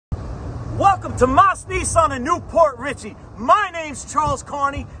Welcome to Moss Nissan in Newport Richey. My name's Charles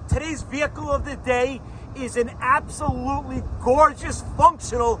Carney. Today's vehicle of the day is an absolutely gorgeous,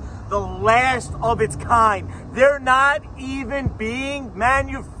 functional, the last of its kind. They're not even being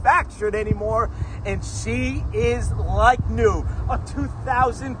manufactured anymore, and she is like new. A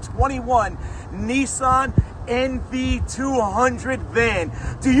 2021 Nissan NV200 van.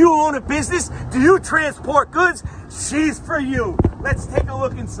 Do you own a business? Do you transport goods? She's for you. Let's take a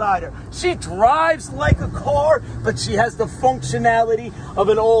look inside her. She drives like a car, but she has the functionality of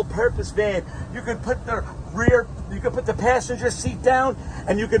an all-purpose van. You can put the passenger seat down,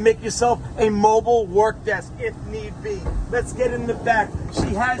 and you can make yourself a mobile work desk if need be. Let's get in the back.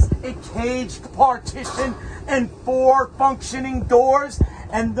 She has a caged partition and 4 functioning doors,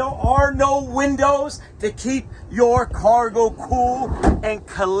 and there are no windows to keep your cargo cool and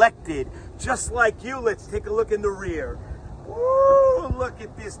collected. Just like you, let's take a look in the rear. Woo, look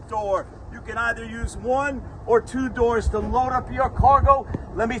at this door. You can either use 1 or 2 doors to load up your cargo.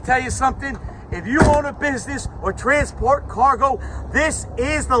 Let me tell you something. If you own a business or transport cargo, this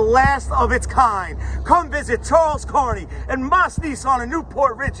is the last of its kind. Come visit Charles Carney and Moss Nissan in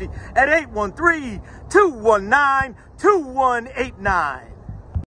Newport Richey at 813-219-2189.